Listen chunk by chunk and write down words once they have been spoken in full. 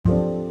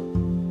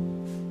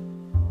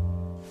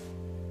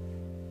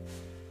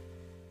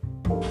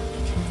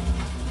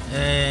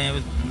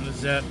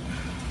What's up?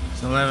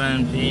 It's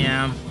 11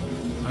 p.m.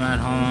 I'm at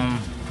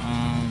home.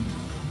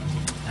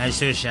 I just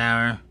took a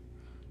shower.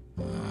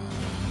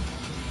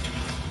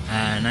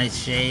 Had a nice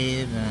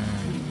shave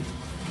and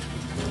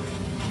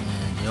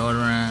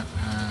deodorant.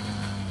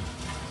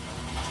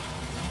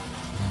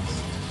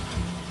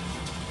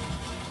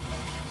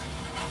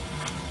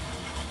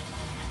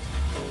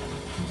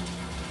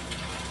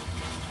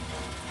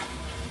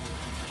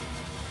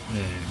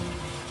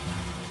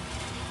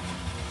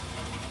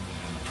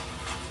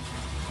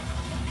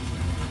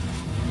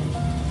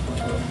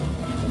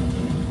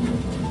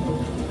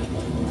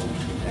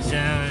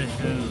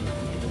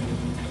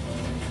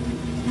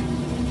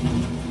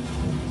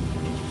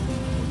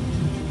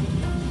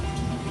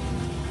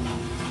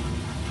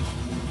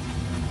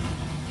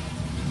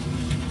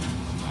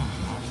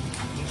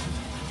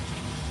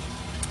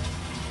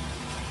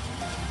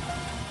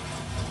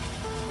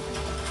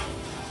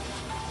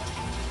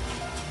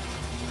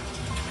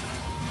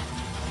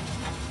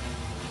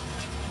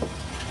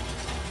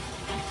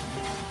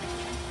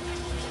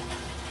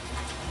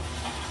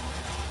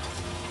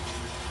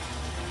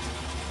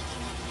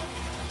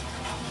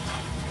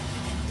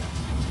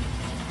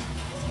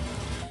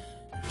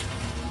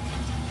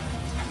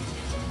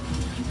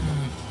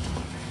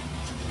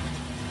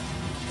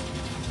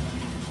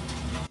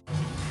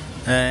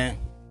 Hey,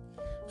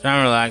 so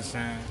I'm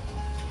relaxing.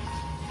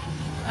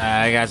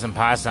 I got some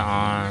pasta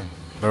on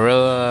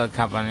Barilla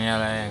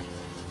Campanile,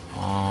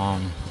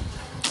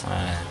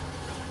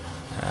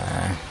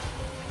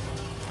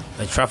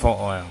 the truffle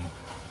oil,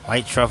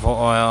 white truffle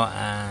oil,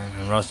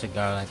 and roasted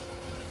garlic.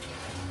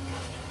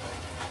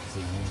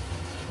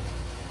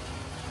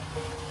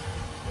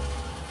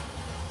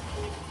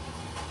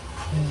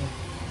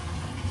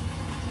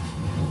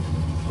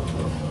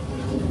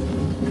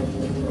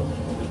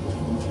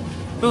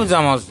 Food's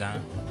almost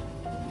done.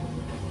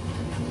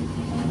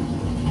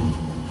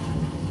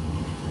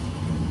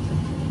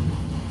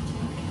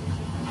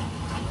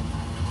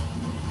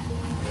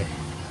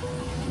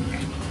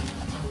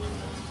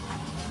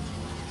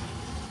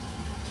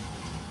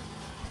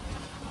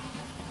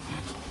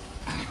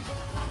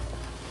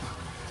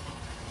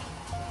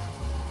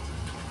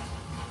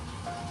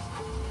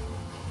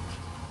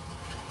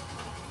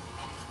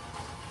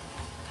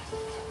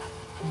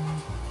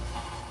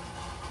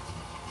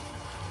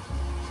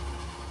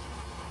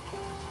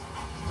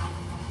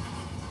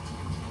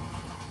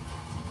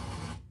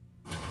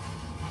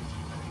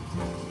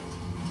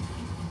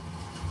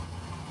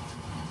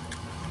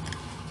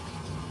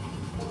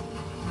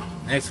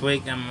 Next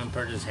week I'm gonna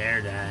purchase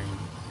hair dye.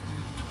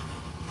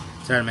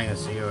 Start making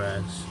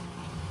cigarettes.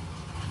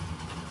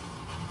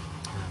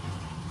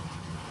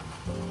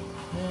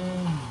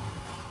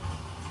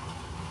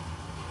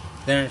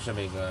 Then it should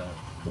be good.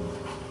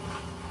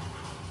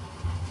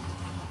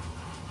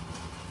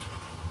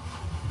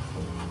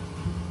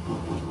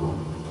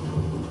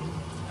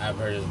 I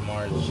purchased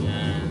more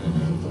gin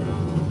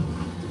from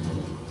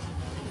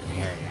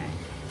hair dye.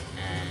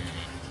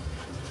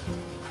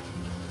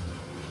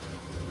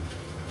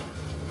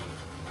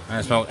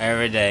 I smoke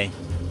every day.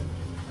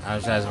 I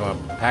was trying to smoke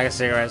a pack of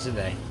cigarettes a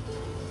day.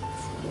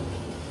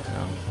 So.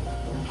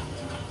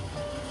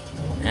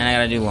 And I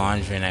gotta do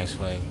laundry next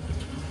week.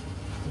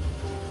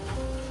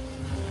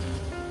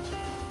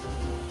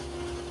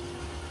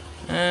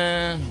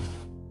 A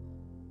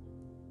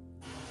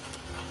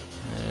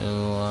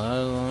lot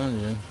of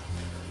laundry.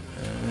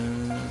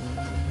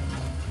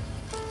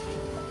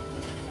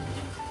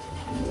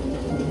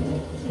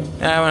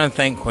 Yeah, I want to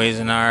thank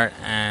Cuisinart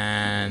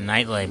and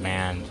Nightlight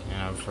Band,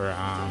 for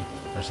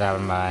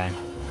stopping by,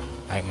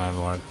 like my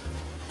work.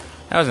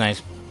 That was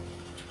nice.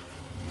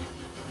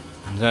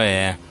 So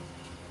yeah,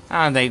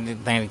 I want to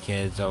thank the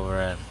kids over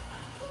at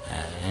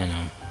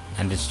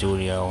at the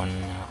studio and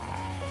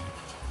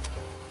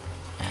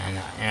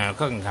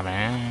cooking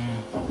company,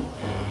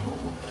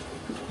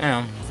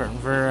 for.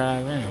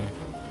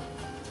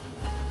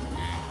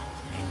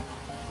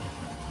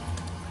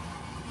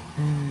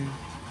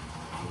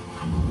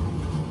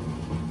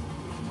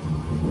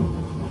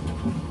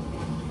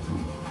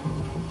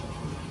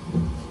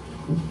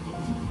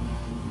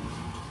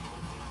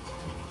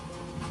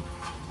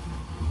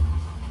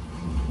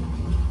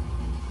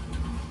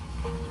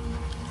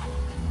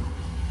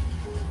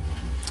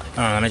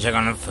 Oh, let me check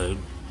on the food.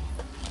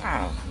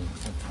 Oh.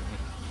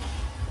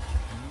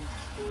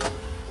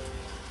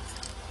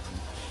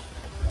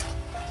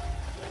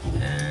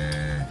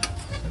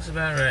 Looks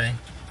about ready.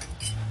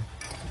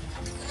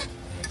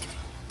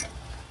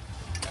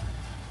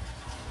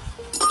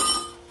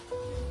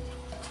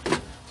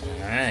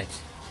 Alright.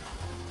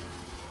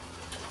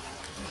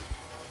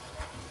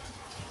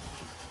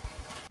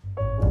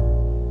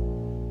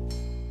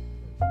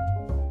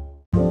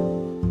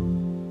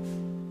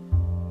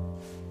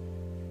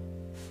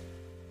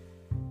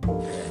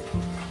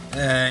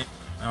 Hey,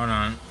 hold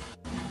on.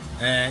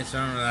 Hey, so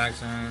I'm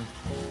relaxing.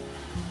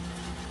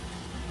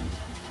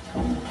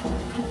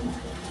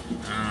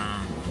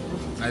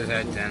 I just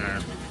had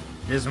dinner.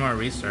 Did some more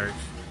research,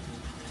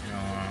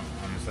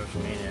 on the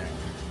social media.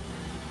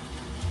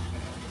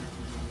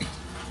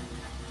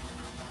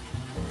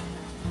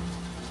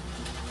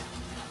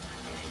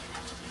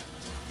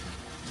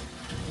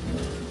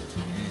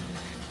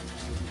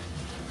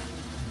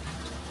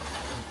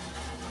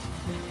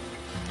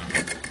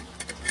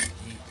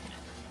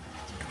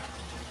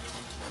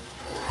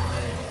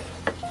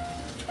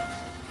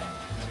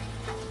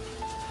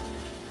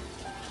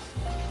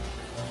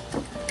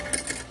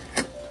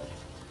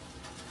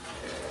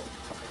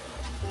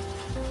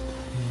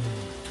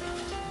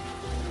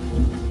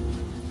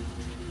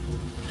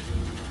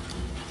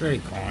 Pretty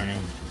corny.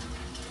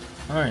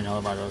 I already know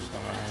about those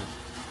guys.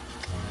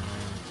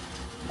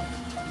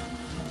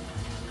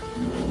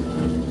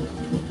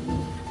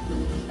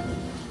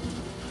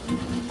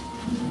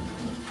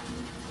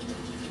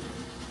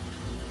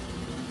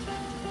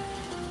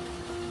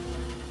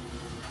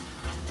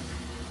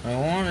 I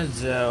wanted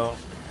to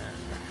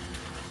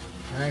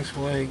next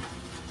week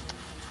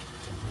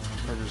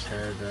for this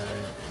hair day.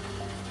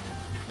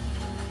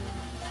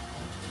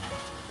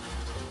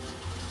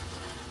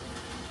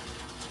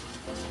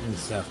 And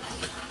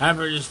stuff. I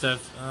purchased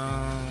stuff.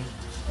 I'm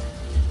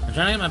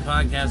trying to get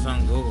my podcast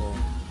on Google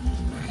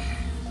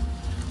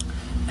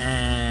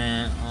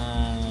and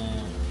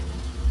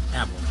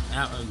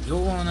Apple,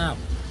 Google and Apple.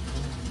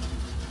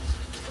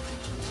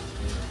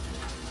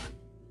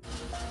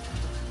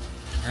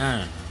 I don't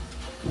know.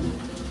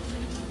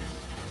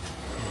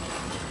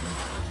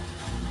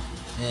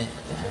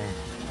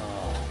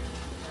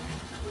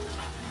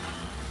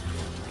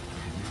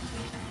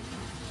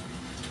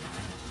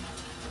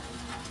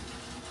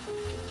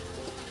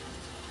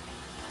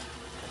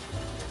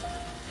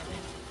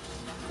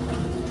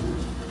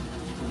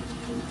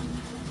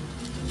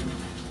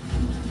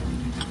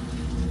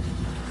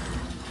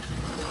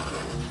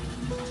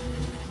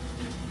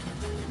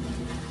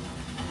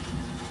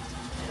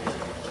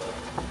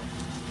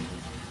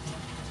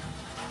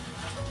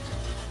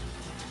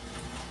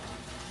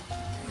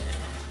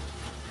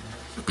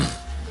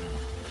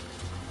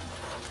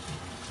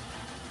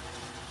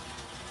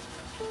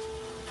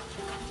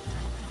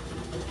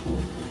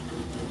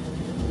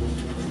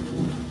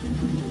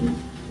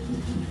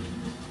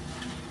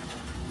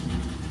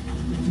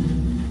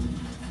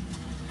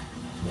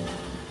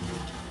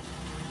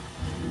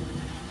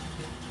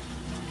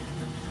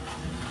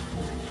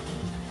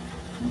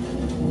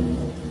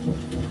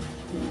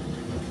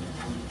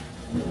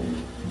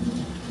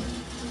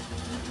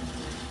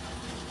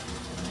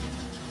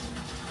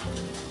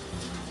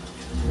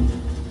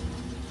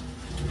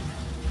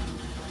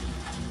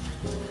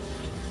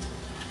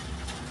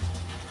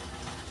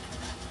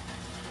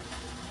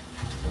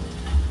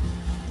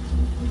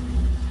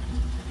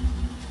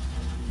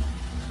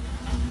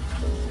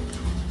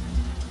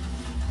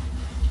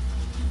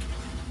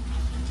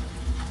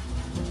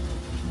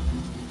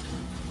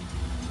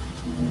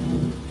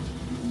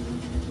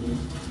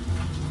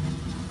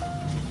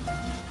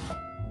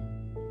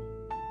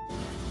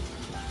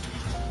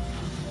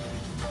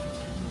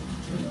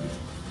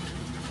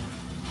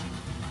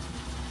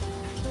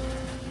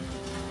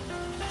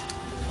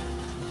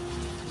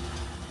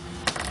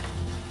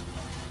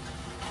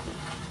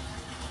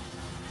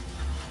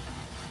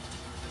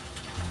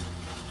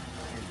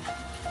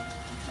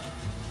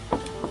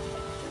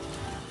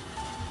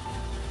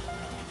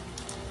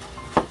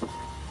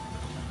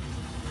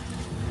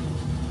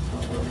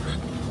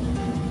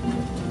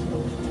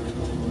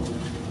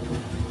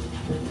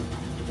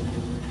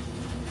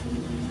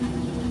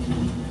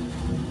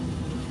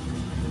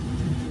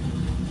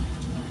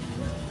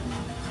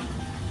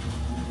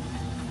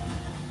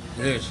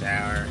 Good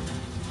shower.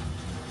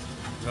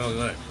 So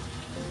good.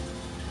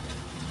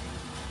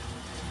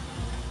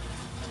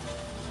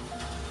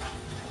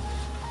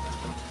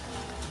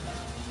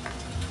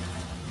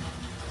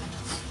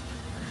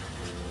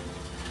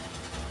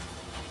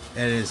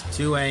 It is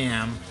 2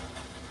 a.m.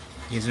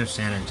 Eastern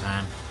Standard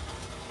Time.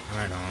 I'm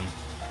at home.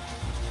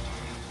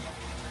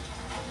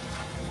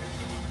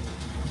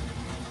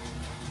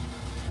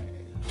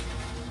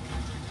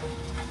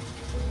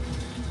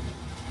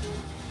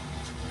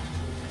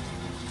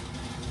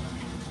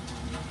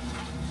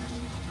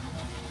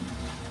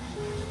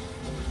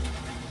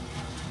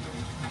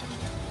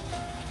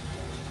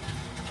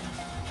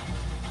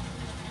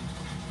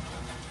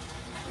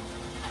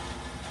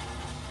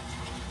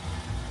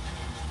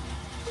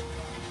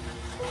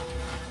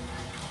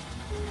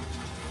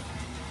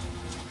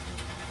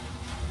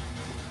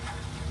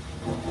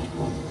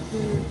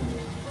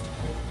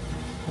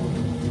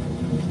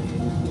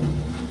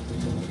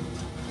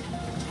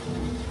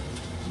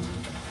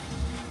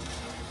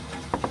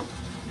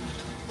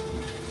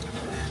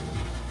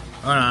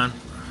 Hold on.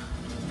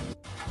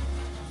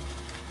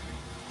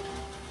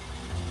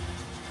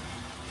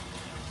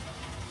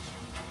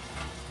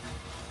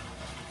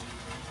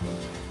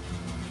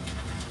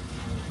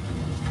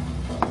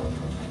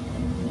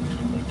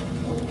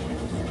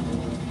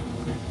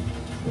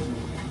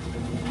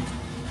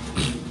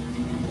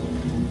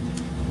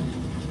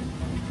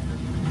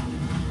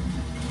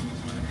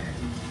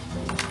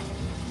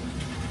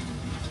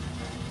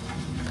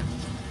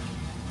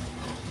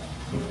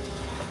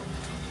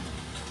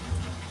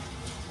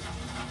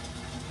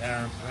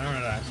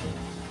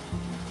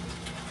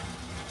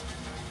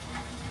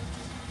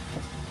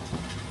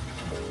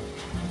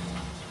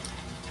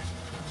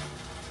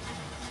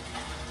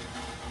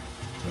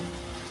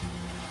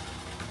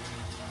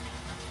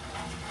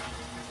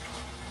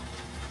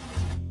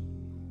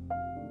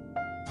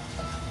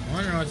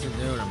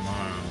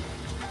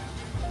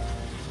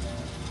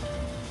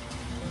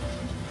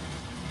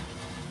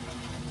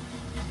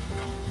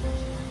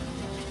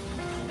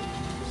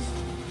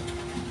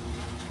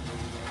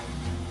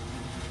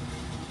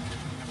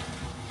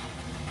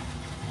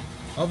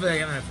 Hopefully I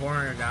get my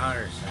 $400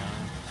 soon.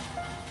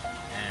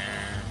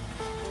 And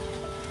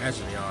that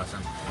should be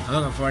awesome. I'm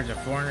looking forward to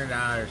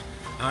 $400.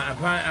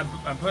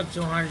 I put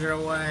 200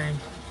 away,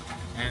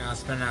 and I'll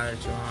spend another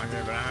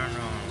 200, but I don't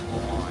know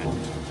what.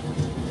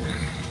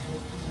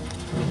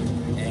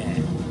 Yeah,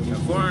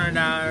 so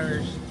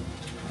 $400,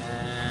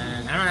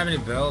 and I don't have any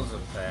bills to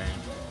pay.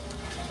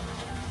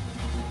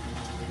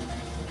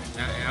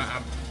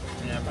 Yeah,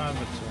 I'll probably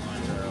put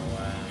 200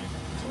 away.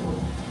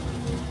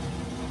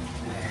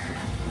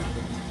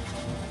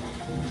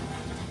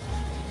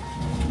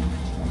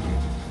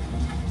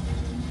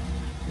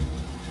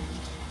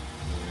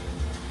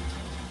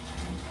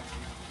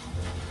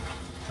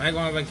 I go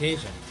on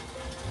vacation.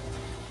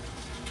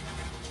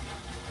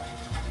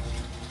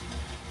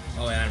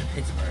 Oh, yeah, I'm in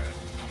Pittsburgh.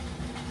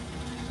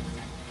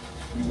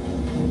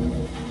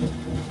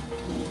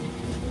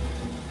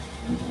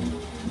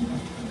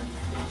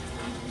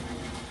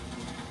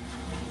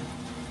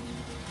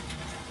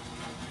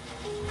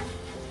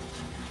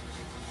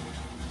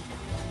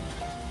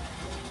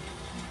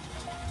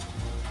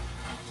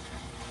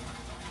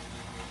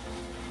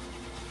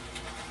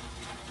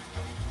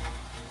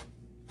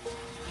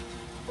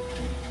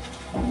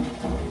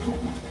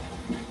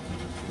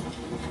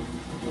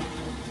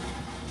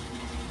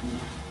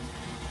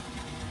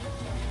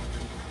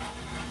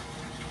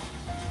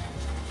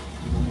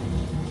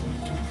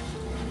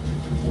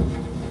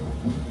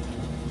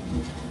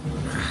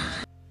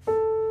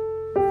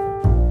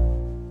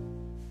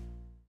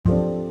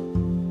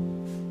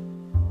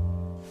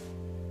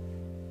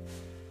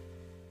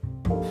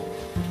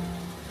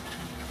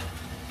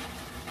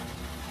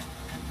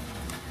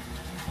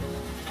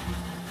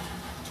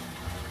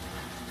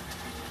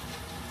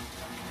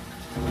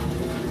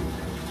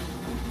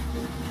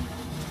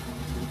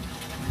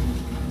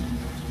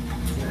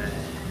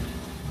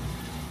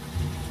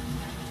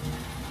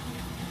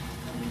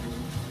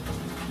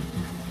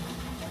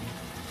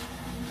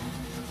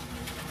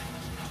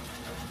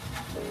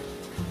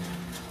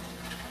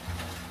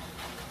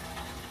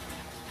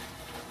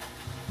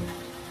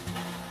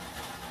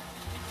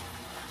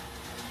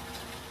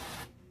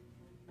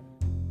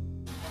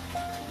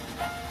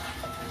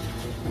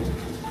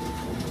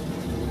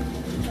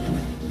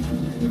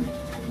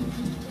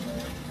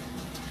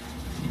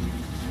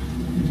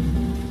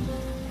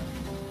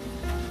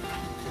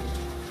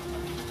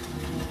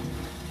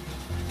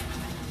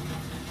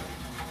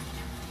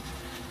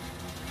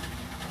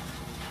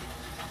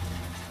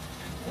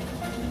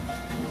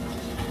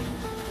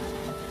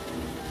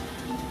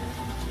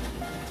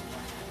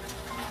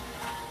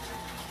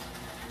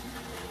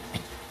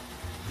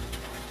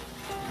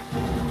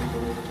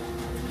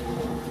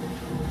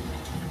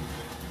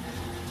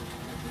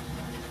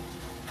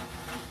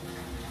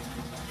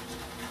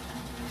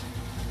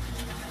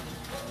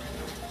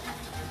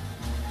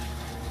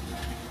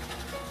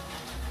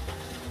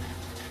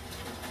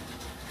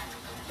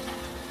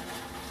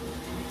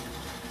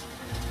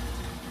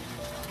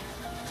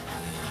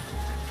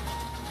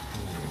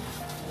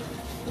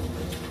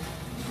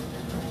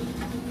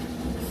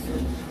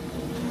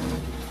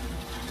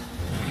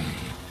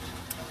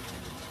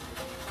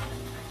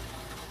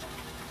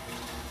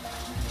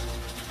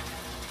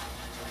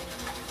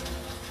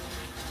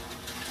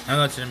 I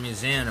go to the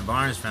museum, the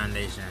Barnes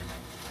Foundation.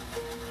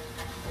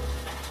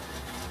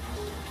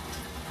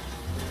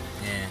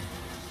 Yeah.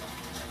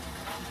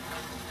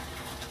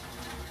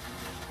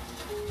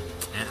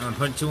 And I'm gonna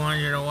put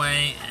 200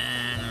 away,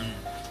 and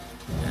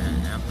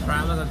I'm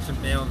probably going to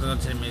be able to go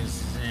to the museum.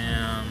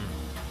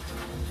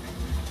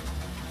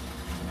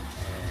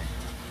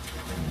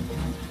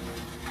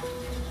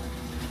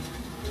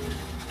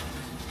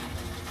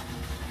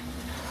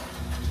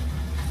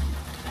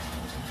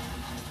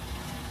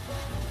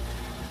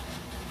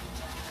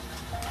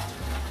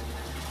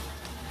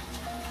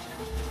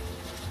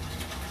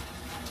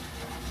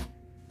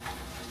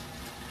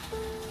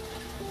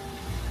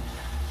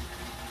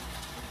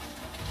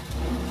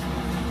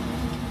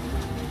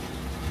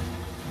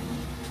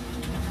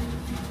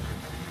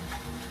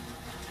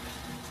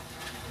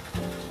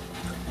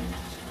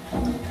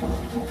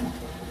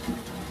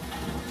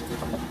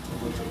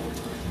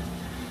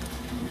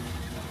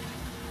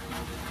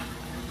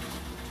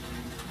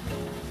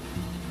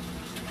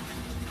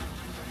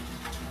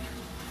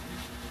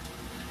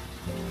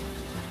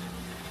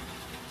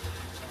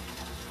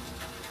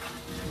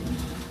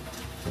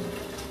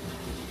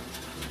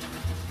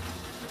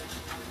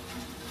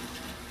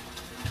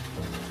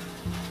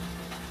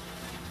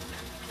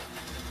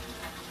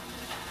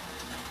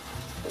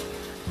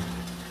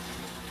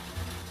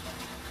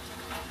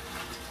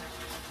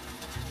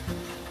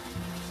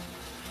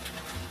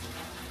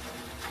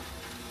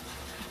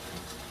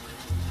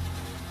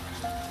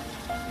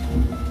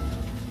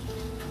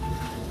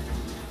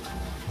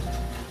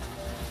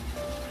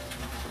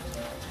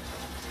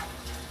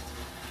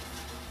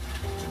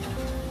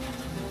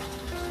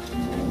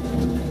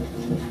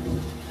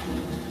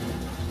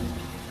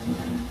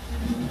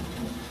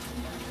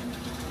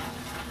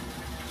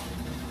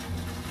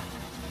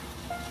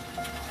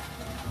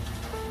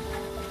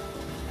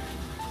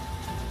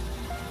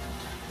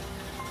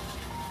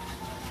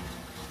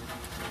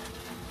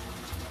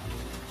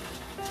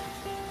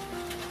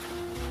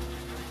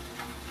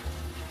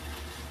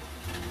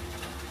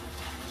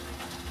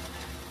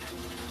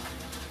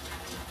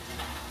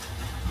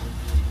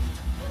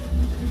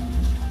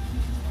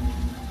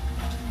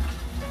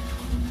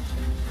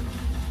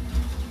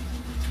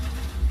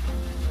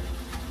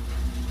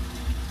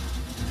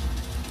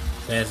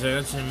 Okay, so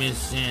go to the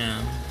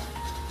museum.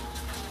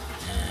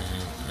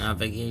 And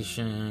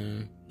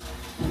navigation.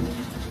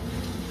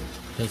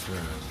 Pittsburgh.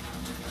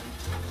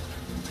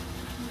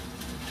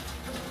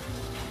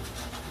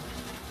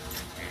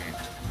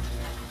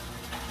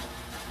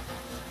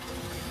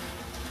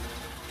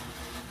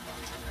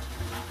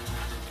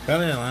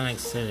 Probably Atlantic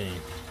City.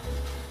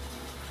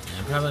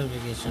 Yeah, probably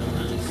vacation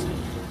Atlantic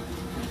City.